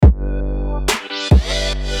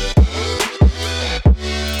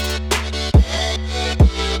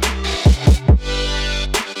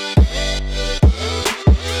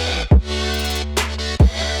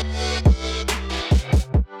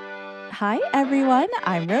everyone.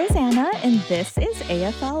 I'm Rosanna, and this is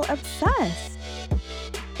AFL Obsessed.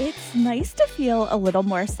 It's nice to feel a little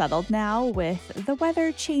more settled now with the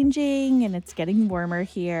weather changing and it's getting warmer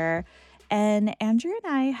here. And Andrew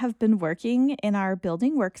and I have been working in our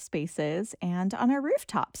building workspaces and on our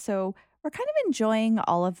rooftop. So we're kind of enjoying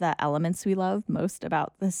all of the elements we love most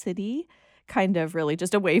about the city, kind of really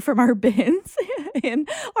just away from our bins in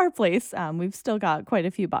our place. We've still got quite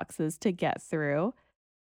a few boxes to get through.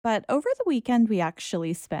 But over the weekend, we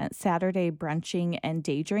actually spent Saturday brunching and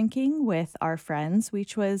day drinking with our friends,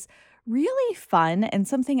 which was really fun and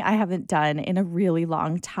something I haven't done in a really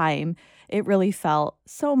long time. It really felt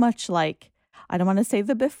so much like, I don't want to say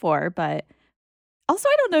the before, but also,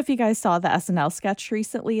 I don't know if you guys saw the SNL sketch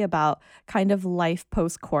recently about kind of life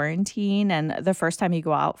post quarantine and the first time you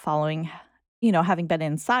go out following, having been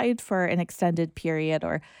inside for an extended period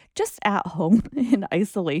or just at home in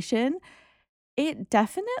isolation. It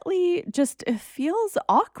definitely just feels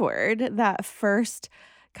awkward that first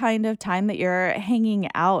kind of time that you're hanging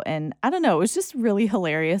out, and I don't know, it was just really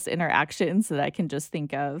hilarious interactions that I can just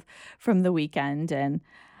think of from the weekend, and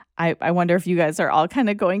I wonder if you guys are all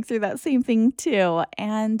kinda going through that same thing too,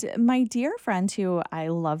 and my dear friend who I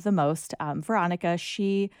love the most, Veronica,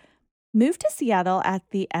 she moved to Seattle at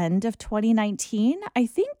the end of 2019. I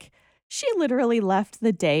think she literally left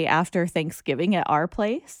the day after Thanksgiving at our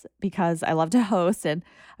place because I love to host and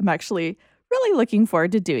I'm actually really looking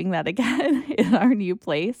forward to doing that again in our new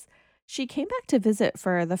place. She came back to visit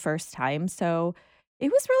for the first time, so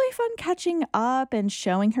it was really fun catching up and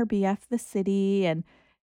showing her BF the city, and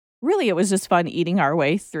really it was just fun eating our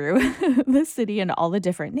way through the city and all the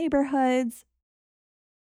different neighborhoods.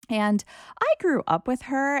 And I grew up with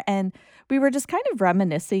her, and we were just kind of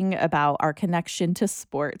reminiscing about our connection to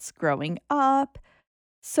sports growing up.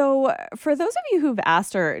 So, for those of you who've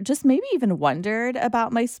asked or just maybe even wondered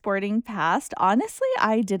about my sporting past, honestly,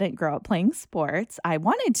 I didn't grow up playing sports. I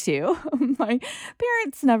wanted to. My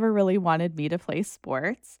parents never really wanted me to play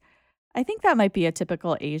sports. I think that might be a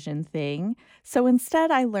typical Asian thing. So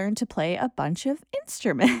instead, I learned to play a bunch of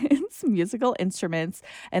instruments, musical instruments.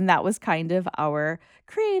 And that was kind of our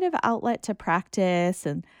creative outlet to practice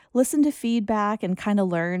and listen to feedback and kind of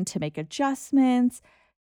learn to make adjustments.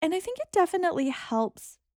 And I think it definitely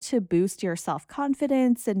helps to boost your self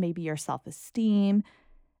confidence and maybe your self esteem.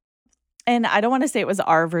 And I don't want to say it was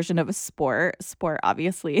our version of a sport,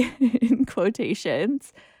 obviously, in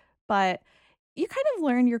quotations, but you kind of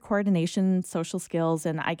learn your coordination, social skills,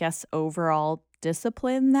 and I guess overall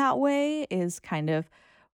discipline that way is kind of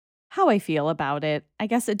how I feel about it. I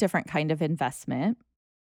guess a different kind of investment.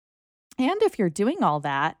 And if you're doing all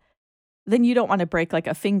that, then you don't want to break like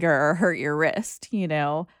a finger or hurt your wrist,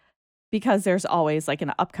 because there's always like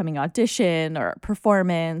an upcoming audition or a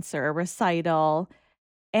performance or a recital.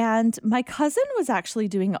 And my cousin was actually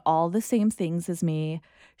doing all the same things as me.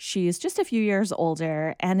 She's just a few years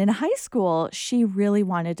older. And in high school, she really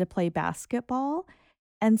wanted to play basketball.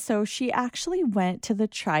 And so she actually went to the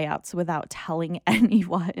tryouts without telling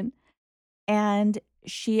anyone. And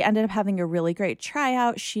she ended up having a really great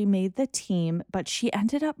tryout. She made the team, but she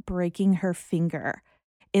ended up breaking her finger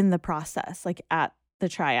in the process, like at the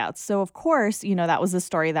tryouts. So, of course, that was a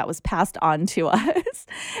story that was passed on to us.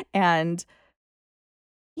 And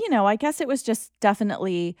I guess it was just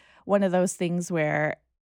definitely one of those things where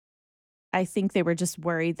I think they were just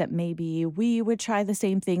worried that maybe we would try the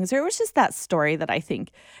same things. Or it was just that story that I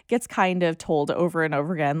think gets kind of told over and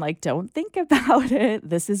over again, like, don't think about it.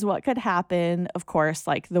 This is what could happen. Of course,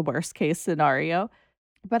 like the worst case scenario.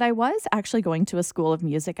 But I was actually going to a school of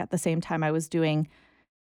music at the same time I was doing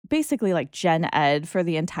basically like gen ed for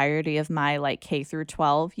the entirety of my like K through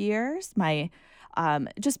 12 years, my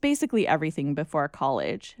just basically everything before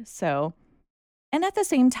college. So, and at the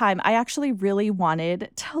same time, I actually really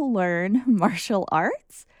wanted to learn martial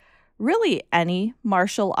arts, really any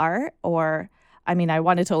martial art, or I mean, I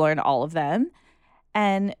wanted to learn all of them.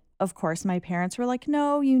 And of course, my parents were like,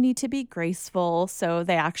 no, you need to be graceful. So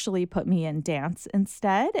they actually put me in dance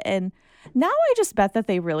instead. And now I just bet that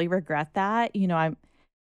they really regret that. I'm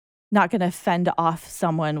not going to fend off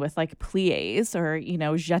someone with like plies or,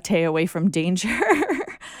 jeté away from danger.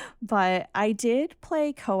 But I did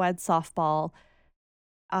play co-ed softball,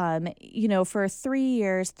 for 3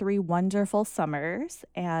 years, 3 wonderful summers.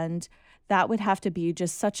 And that would have to be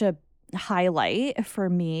just such a highlight for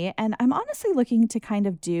me. And I'm honestly looking to kind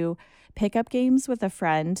of do pickup games with a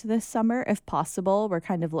friend this summer, if possible. We're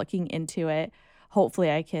kind of looking into it. Hopefully,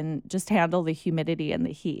 I can just handle the humidity and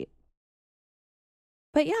the heat.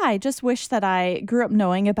 But yeah, I just wish that I grew up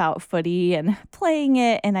knowing about footy and playing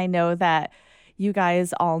it. And I know that You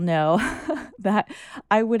guys all know that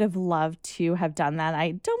I would have loved to have done that.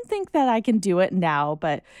 I don't think that I can do it now,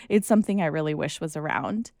 but it's something I really wish was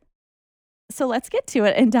around. So let's get to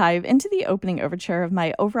it and dive into the opening overture of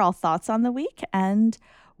my overall thoughts on the week and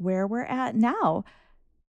where we're at now.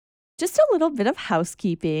 Just a little bit of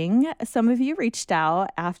housekeeping. Some of you reached out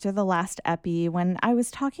after the last epi when I was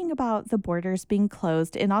talking about the borders being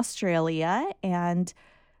closed in Australia and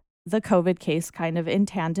the COVID case kind of in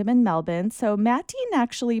tandem in Melbourne. So Matt Dean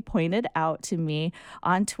actually pointed out to me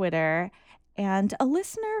on Twitter, and a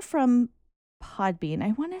listener from Podbean,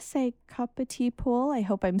 I want to say Cup of Tea Pool. I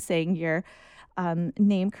hope I'm saying your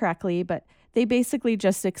name correctly, but they basically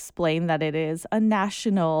just explain that it is a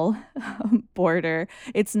national border.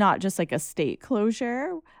 It's not just like a state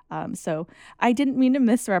closure. So I didn't mean to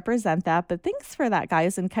misrepresent that, but thanks for that,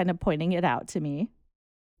 guys, and kind of pointing it out to me.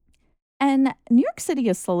 And New York City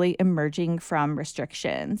is slowly emerging from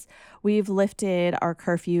restrictions. We've lifted our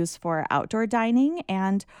curfews for outdoor dining,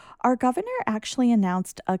 and our governor actually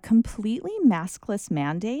announced a completely maskless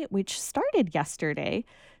mandate, which started yesterday.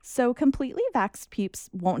 So, completely vaxxed peeps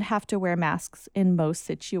won't have to wear masks in most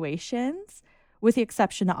situations, with the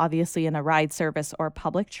exception, obviously, in a ride service or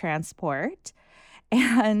public transport.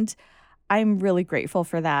 And I'm really grateful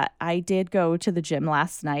for that. I did go to the gym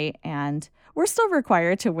last night, and we're still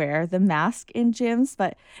required to wear the mask in gyms,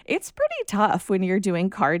 but it's pretty tough when you're doing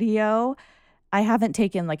cardio. I haven't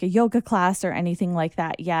taken like a yoga class or anything like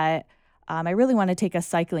that yet. I really want to take a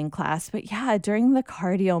cycling class, but yeah, during the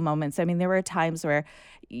cardio moments, I mean, there were times where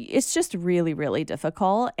it's just really, really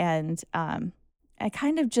difficult. And I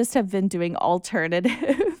kind of just have been doing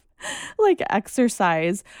alternative like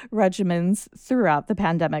exercise regimens throughout the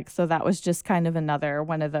pandemic. So that was just kind of another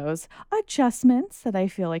one of those adjustments that I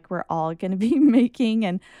feel like we're all going to be making.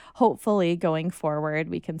 And hopefully going forward,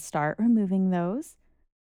 we can start removing those.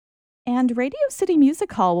 And Radio City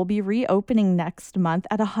Music Hall will be reopening next month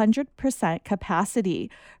at 100%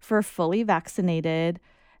 capacity for fully vaccinated,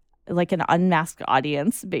 like an unmasked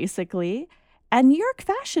audience, basically. And New York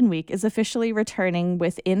Fashion Week is officially returning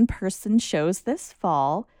with in-person shows this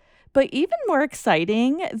fall. But even more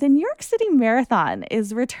exciting, the New York City Marathon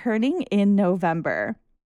is returning in November.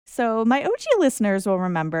 So my OG listeners will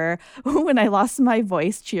remember when I lost my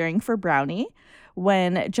voice cheering for Brownie,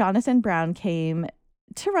 when Jonathan Brown came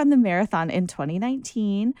to run the marathon in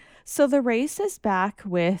 2019. So the race is back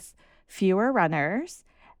with fewer runners.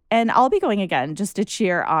 And I'll be going again just to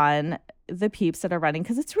cheer on the peeps that are running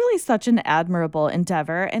because it's really such an admirable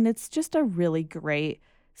endeavor. And it's just a really great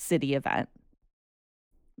city event.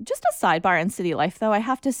 Just a sidebar in city life, though, I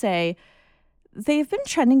have to say, they've been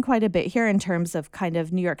trending quite a bit here in terms of kind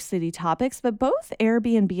of New York City topics, but both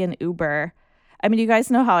Airbnb and Uber. I mean, you guys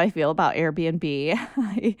know how I feel about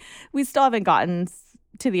Airbnb. We still haven't gotten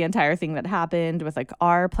to the entire thing that happened with like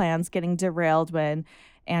our plans getting derailed when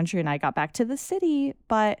Andrew and I got back to the city.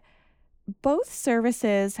 But both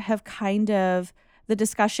services have the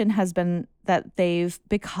discussion has been that they've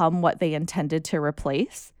become what they intended to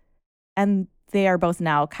replace. And they are both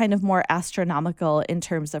now kind of more astronomical in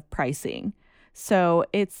terms of pricing. So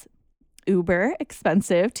it's uber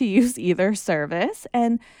expensive to use either service.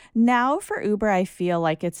 And now for Uber, I feel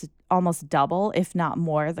like it's almost double, if not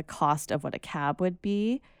more, the cost of what a cab would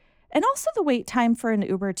be. And also the wait time for an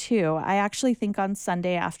Uber too. I actually think on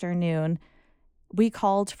Sunday afternoon, we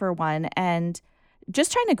called for one and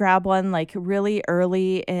just trying to grab one like really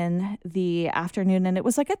early in the afternoon. And it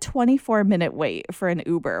was like a 24-minute wait for an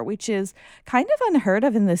Uber, which is kind of unheard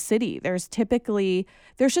of in the city. There's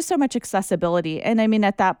just so much accessibility. And I mean,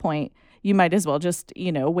 at that point, you might as well just,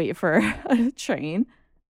 wait for a train.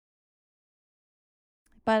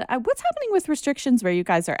 But what's happening with restrictions where you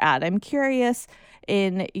guys are at? I'm curious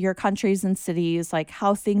in your countries and cities, like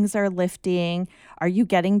how things are lifting. Are you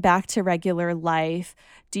getting back to regular life?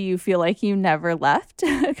 Do you feel like you never left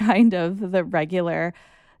kind of the regular,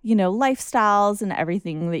 lifestyles and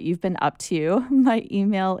everything that you've been up to? My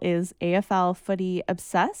email is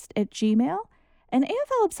aflfootyobsessed@gmail.com and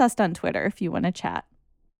aflobsessed on Twitter if you want to chat.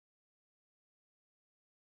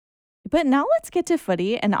 But now let's get to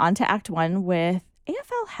footy and on to Act 1 with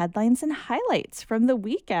AFL headlines and highlights from the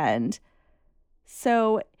weekend.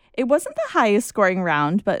 So it wasn't the highest scoring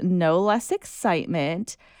round, but no less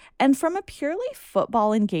excitement. And from a purely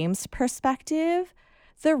football and games perspective,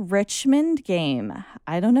 the Richmond game,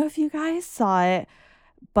 I don't know if you guys saw it,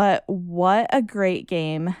 but what a great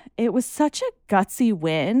game. It was such a gutsy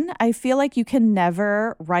win. I feel like you can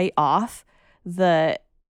never write off the,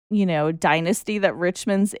 dynasty that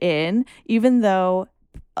Richmond's in, even though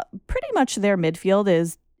pretty much their midfield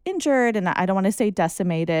is injured, and I don't want to say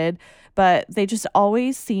decimated, but they just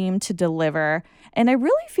always seem to deliver. And I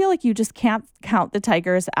really feel like you just can't count the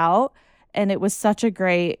Tigers out. And it was such a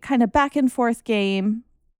great kind of back and forth game.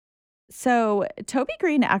 So, Toby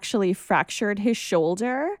Green actually fractured his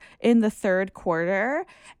shoulder in the third quarter,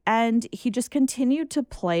 and he just continued to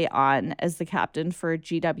play on as the captain for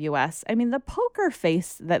GWS. I mean, the poker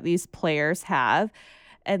face that these players have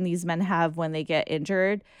and these men have when they get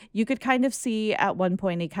injured, you could kind of see at one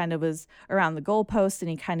point he kind of was around the goalpost and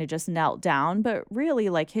he kind of just knelt down, but really,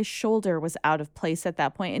 like, his shoulder was out of place at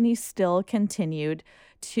that point, and he still continued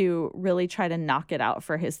to really try to knock it out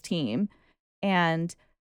for his team. And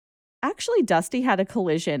actually, Dusty had a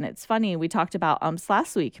collision. It's funny, we talked about umps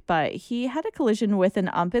last week, but he had a collision with an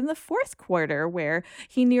ump in the fourth quarter where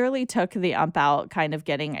he nearly took the ump out, kind of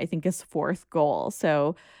getting, I think, his fourth goal.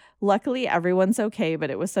 So luckily, everyone's okay,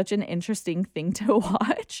 but it was such an interesting thing to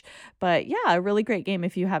watch. But yeah, a really great game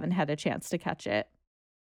if you haven't had a chance to catch it.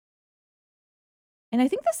 And I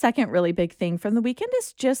think the second really big thing from the weekend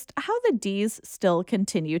is just how the D's still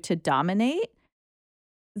continue to dominate.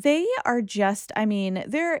 They are just, I mean,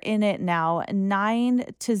 they're in it now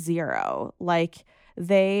 9-0. Like,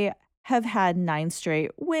 they have had 9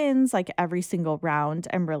 straight wins, like, every single round.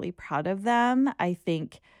 I'm really proud of them. I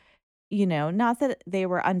think, not that they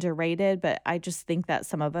were underrated, but I just think that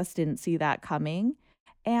some of us didn't see that coming.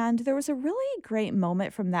 And there was a really great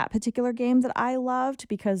moment from that particular game that I loved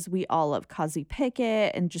because we all love Kazi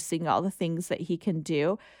Pickett and just seeing all the things that he can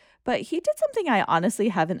do. But he did something I honestly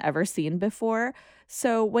haven't ever seen before.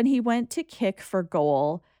 So when he went to kick for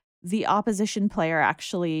goal, the opposition player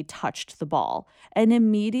actually touched the ball. And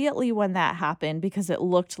immediately when that happened, because it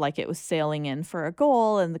looked like it was sailing in for a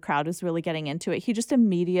goal and the crowd was really getting into it, he just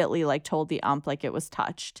immediately like told the ump like it was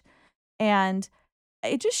touched. And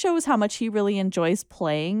it just shows how much he really enjoys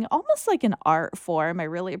playing, almost like an art form. I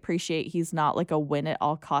really appreciate he's not like a win at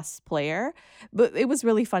all costs player. But it was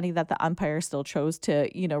really funny that the umpire still chose to,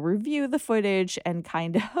 review the footage and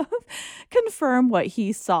kind of confirm what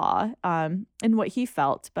he saw and what he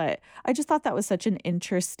felt. But I just thought that was such an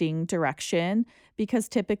interesting direction because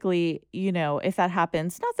typically, if that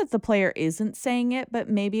happens, not that the player isn't saying it, but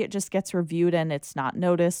maybe it just gets reviewed and it's not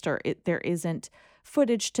noticed or there isn't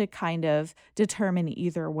footage to kind of determine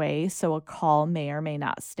either way. So a call may or may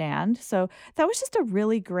not stand. So that was just a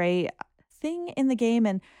really great thing in the game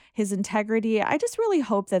and his integrity. I just really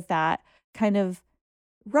hope that that kind of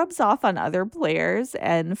rubs off on other players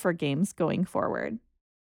and for games going forward.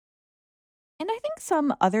 And I think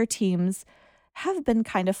some other teams have been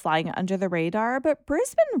kind of flying under the radar, but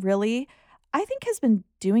Brisbane really, I think, has been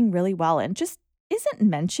doing really well and just isn't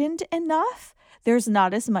mentioned enough. There's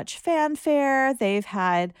not as much fanfare. They've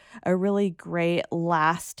had a really great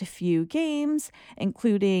last few games,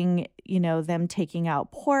 including, them taking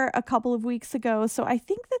out Port a couple of weeks ago. So I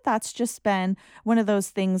think that that's just been one of those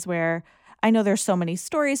things where I know there's so many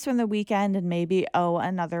stories from the weekend and maybe, oh,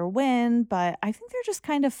 another win, but I think they're just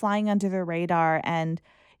kind of flying under the radar and,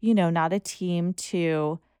 not a team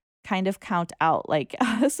to kind of count out like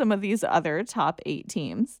some of these other top 8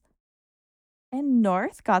 teams. And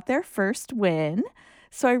North got their first win.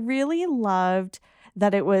 So I really loved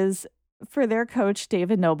that it was for their coach,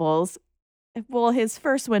 David Nobles. Well, his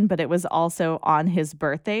first win, but it was also on his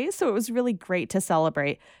birthday. So it was really great to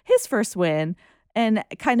celebrate his first win and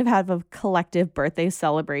kind of have a collective birthday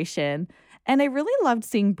celebration. And I really loved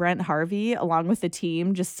seeing Brent Harvey along with the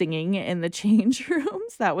team just singing in the change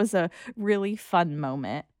rooms. That was a really fun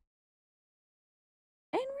moment.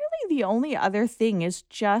 And really, the only other thing is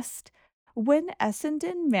just when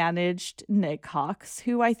Essendon managed Nick Hawks,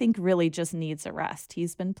 who I think really just needs a rest.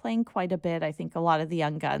 He's been playing quite a bit. I think a lot of the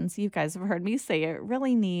young guns, you guys have heard me say it,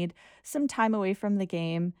 really need some time away from the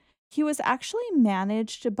game. He was actually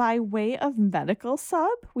managed by way of medical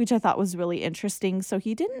sub, which I thought was really interesting. So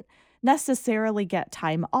he didn't necessarily get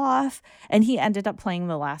time off, and he ended up playing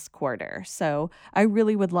the last quarter. So I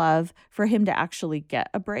really would love for him to actually get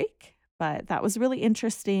a break. But that was really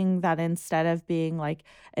interesting that instead of being like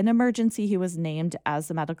an emergency, he was named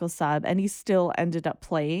as a medical sub and he still ended up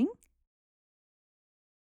playing.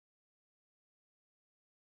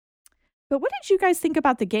 But what did you guys think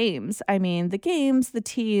about the games? I mean, the games, the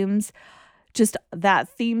teams, just that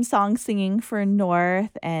theme song singing for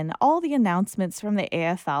North and all the announcements from the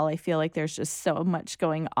AFL. I feel like there's just so much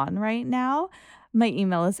going on right now. My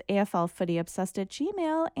email is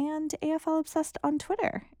aflfootyobsessed@gmail and aflobsessed on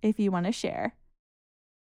Twitter if you want to share.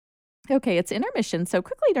 Okay, it's intermission. So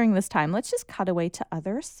quickly during this time, let's just cut away to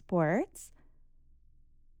other sports.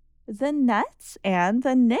 The Nets and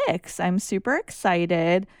the Knicks. I'm super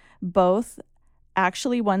excited. Both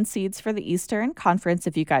actually won seeds for the Eastern Conference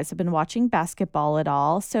if you guys have been watching basketball at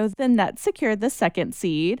all. So the Nets secured the second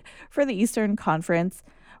seed for the Eastern Conference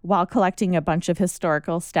while collecting a bunch of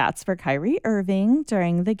historical stats for Kyrie Irving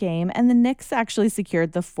during the game. And the Knicks actually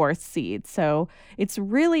secured the fourth seed. So it's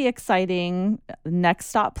really exciting next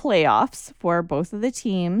stop playoffs for both of the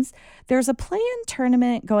teams. There's a play-in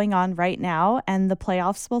tournament going on right now, and the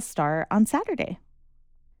playoffs will start on Saturday.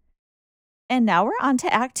 And now we're on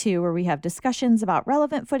to Act Two, where we have discussions about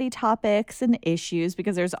relevant footy topics and issues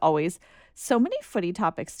because there's always so many footy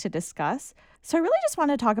topics to discuss. So I really just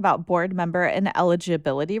want to talk about board member and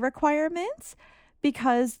eligibility requirements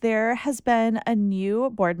because there has been a new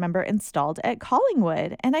board member installed at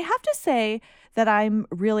Collingwood. And I have to say that I'm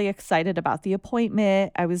really excited about the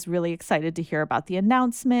appointment. I was really excited to hear about the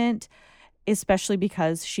announcement, especially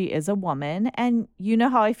because she is a woman. And you know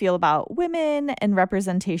how I feel about women and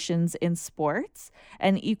representations in sports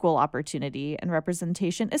and equal opportunity and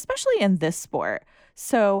representation, especially in this sport.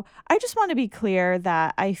 So I just want to be clear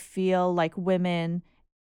that I feel like women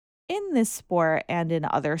in this sport and in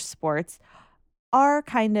other sports are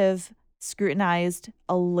kind of scrutinized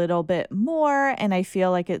a little bit more. And I feel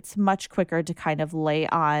like it's much quicker to kind of lay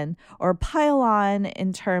on or pile on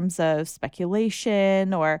in terms of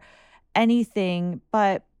speculation or anything,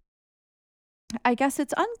 but I guess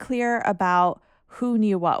it's unclear about who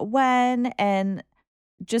knew what when and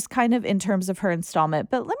just kind of in terms of her installment.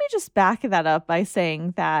 But let me just back that up by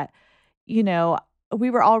saying that, you know, we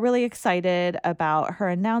were all really excited about her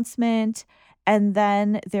announcement. And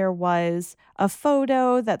then there was a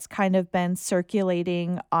photo that's kind of been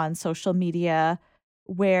circulating on social media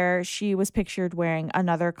where she was pictured wearing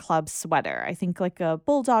another club sweater. I think like a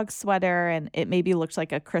Bulldog sweater, and it maybe looked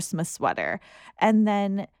like a Christmas sweater. And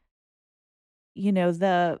then,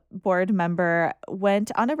 the board member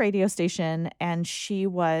went on a radio station and she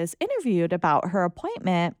was interviewed about her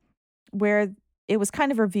appointment, where it was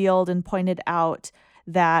kind of revealed and pointed out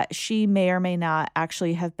that she may or may not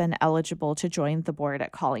actually have been eligible to join the board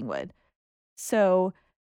at Collingwood. So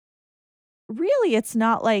really, it's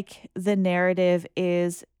not like the narrative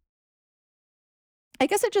is, I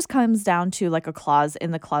guess it just comes down to like a clause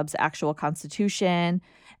in the club's actual constitution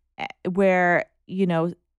where,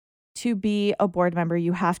 to be a board member,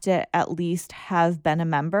 you have to at least have been a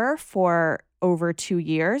member for over 2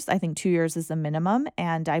 years. I think 2 years is the minimum.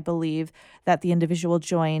 And I believe that the individual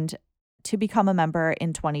joined to become a member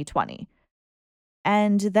in 2020.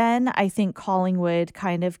 And then I think Collingwood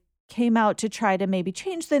kind of came out to try to maybe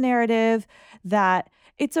change the narrative that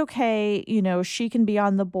it's okay, she can be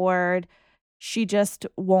on the board. She just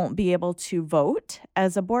won't be able to vote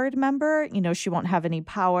as a board member. She won't have any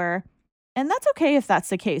power. And that's okay if that's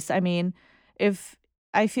the case. I mean, if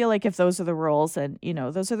I feel like if those are the rules and,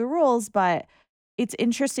 those are the rules, but it's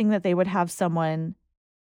interesting that they would have someone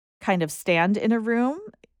kind of stand in a room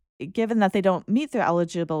given that they don't meet their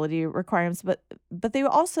eligibility requirements, but they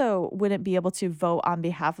also wouldn't be able to vote on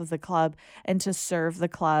behalf of the club and to serve the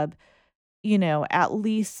club, at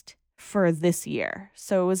least for this year.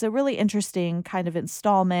 So it was a really interesting kind of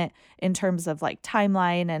installment in terms of like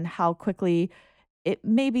timeline and how quickly it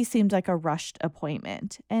maybe seemed like a rushed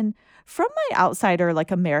appointment. And from my outsider,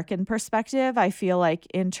 like American perspective, I feel like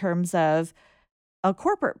in terms of a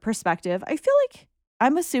corporate perspective, I feel like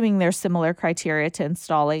I'm assuming there's similar criteria to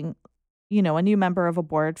installing, a new member of a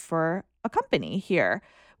board for a company here.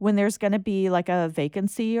 When there's going to be like a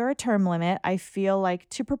vacancy or a term limit, I feel like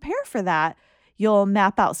to prepare for that, you'll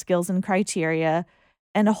map out skills and criteria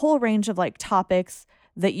and a whole range of like topics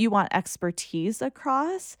that you want expertise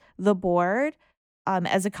across the board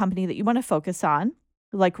as a company that you want to focus on.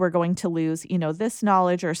 Like we're going to lose, this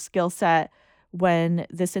knowledge or skill set when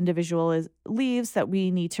this individual leaves that we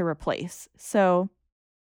need to replace. So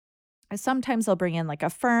sometimes they'll bring in like a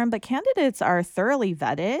firm, but candidates are thoroughly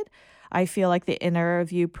vetted. I feel like the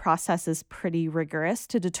interview process is pretty rigorous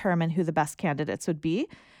to determine who the best candidates would be.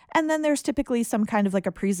 And then there's typically some kind of like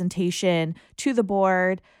a presentation to the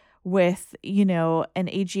board with, an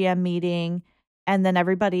AGM meeting, and then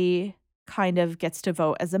everybody kind of gets to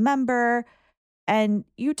vote as a member. And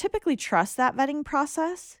you typically trust that vetting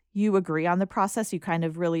process. You agree on the process. You kind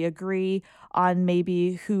of really agree on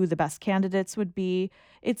maybe who the best candidates would be.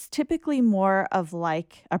 It's typically more of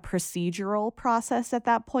like a procedural process at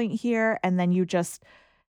that point here. And then you just,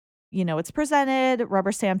 it's presented,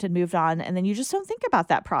 rubber stamped and moved on. And then you just don't think about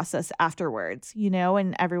that process afterwards,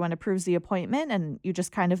 and everyone approves the appointment and you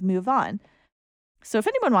just kind of move on. So if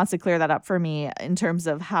anyone wants to clear that up for me in terms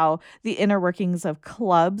of how the inner workings of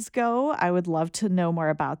clubs go, I would love to know more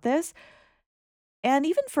about this. And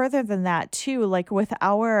even further than that, too, like with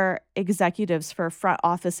our executives for front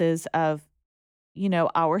offices of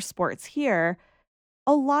our sports here,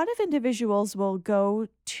 a lot of individuals will go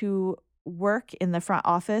to work in the front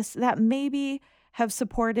office that maybe have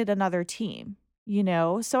supported another team.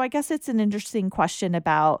 So I guess it's an interesting question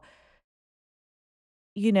about,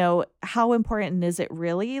 how important is it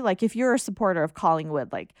really? Like, if you're a supporter of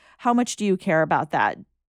Collingwood, like, how much do you care about that?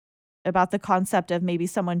 About the concept of maybe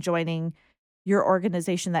someone joining your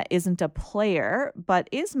organization that isn't a player, but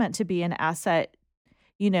is meant to be an asset,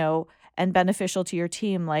 you know, and beneficial to your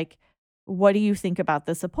team. Like, what do you think about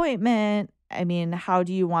this appointment? I mean, how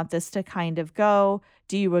do you want this to kind of go?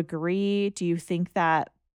 Do you agree? Do you think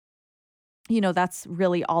that, that's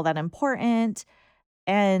really all that important?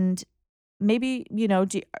 And maybe,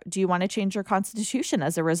 do you want to change your constitution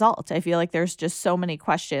as a result? I feel like there's just so many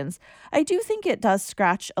questions. I do think it does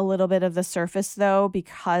scratch a little bit of the surface, though,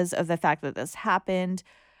 because of the fact that this happened.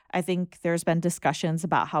 I think there's been discussions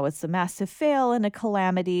about how it's a massive fail and a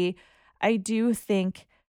calamity. I do think,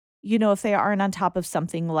 if they aren't on top of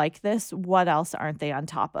something like this, what else aren't they on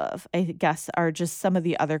top of? I guess are just some of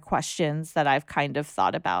the other questions that I've kind of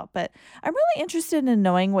thought about. But I'm really interested in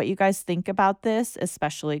knowing what you guys think about this,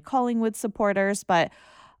 especially Collingwood supporters, but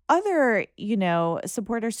other,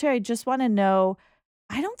 supporters too. I just want to know.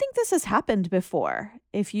 I don't think this has happened before.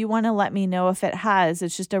 If you want to let me know if it has,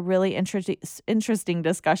 it's just a really interesting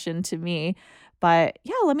discussion to me. But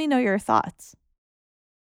yeah, let me know your thoughts.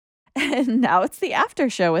 And now it's the after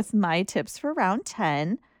show with my tips for round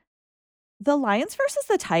 10. The Lions versus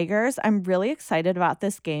the Tigers. I'm really excited about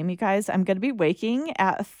this game, you guys. I'm going to be waking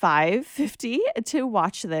at 5:50 to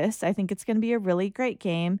watch this. I think it's going to be a really great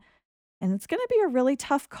game, and it's going to be a really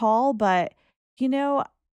tough call, but you know,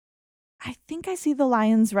 I think I see the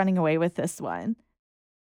Lions running away with this one.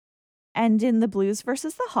 And in the Blues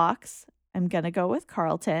versus the Hawks, I'm going to go with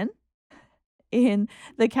Carlton. In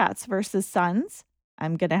the Cats versus Suns,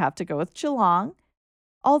 I'm going to have to go with Geelong.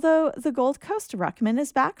 Although the Gold Coast Ruckman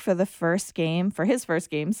is back for his first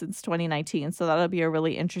game since 2019. So that'll be a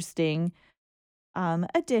really interesting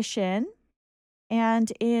addition.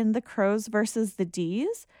 And in the Crows versus the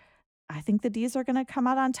D's, I think the D's are going to come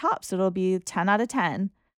out on top. So it'll be 10 out of 10.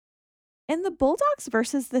 In the Bulldogs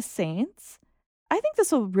versus the Saints, I think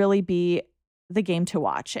this will really be the game to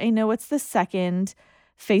watch. I know it's the second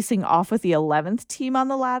facing off with the 11th team on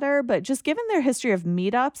the ladder, but just given their history of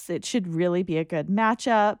meetups, it should really be a good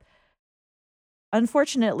matchup.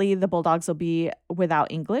 Unfortunately, the Bulldogs will be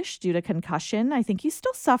without English due to concussion. I think he's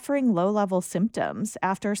still suffering low-level symptoms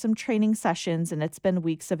after some training sessions, and it's been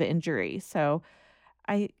weeks of injury. So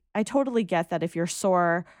I totally get that if you're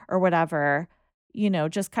sore or whatever,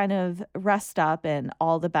 just kind of rest up and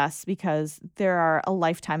all the best, because there are a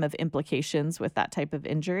lifetime of implications with that type of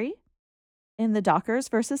injury. In the Dockers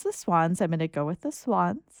versus the Swans, I'm going to go with the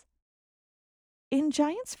Swans. In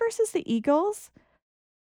Giants versus the Eagles,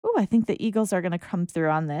 I think the Eagles are going to come through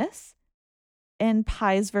on this. In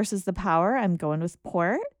Pies versus the Power, I'm going with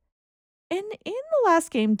Port. And in the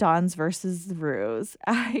last game, Dons versus the Roos,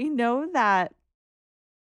 I know that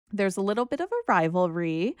there's a little bit of a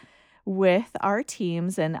rivalry with our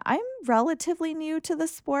teams, and I'm relatively new to the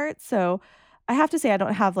sport, so I have to say I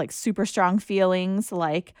don't have like super strong feelings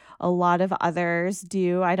like a lot of others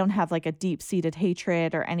do. I don't have like a deep-seated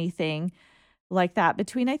hatred or anything like that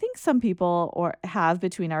between, I think some people have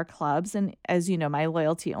between our clubs. And as you know, my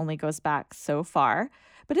loyalty only goes back so far,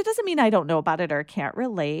 but it doesn't mean I don't know about it or can't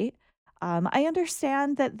relate. I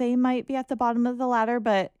understand that they might be at the bottom of the ladder,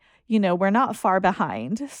 but we're not far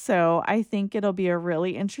behind. So I think it'll be a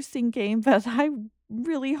really interesting game, but I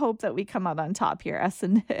really hope that we come out on top here,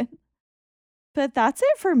 Essendon. But that's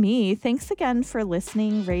it for me. Thanks again for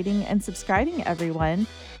listening, rating, and subscribing, everyone.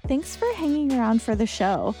 Thanks for hanging around for the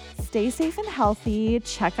show. Stay safe and healthy.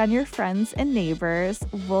 Check on your friends and neighbors.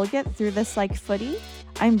 We'll get through this like footy.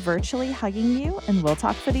 I'm virtually hugging you, and we'll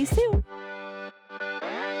talk footy soon.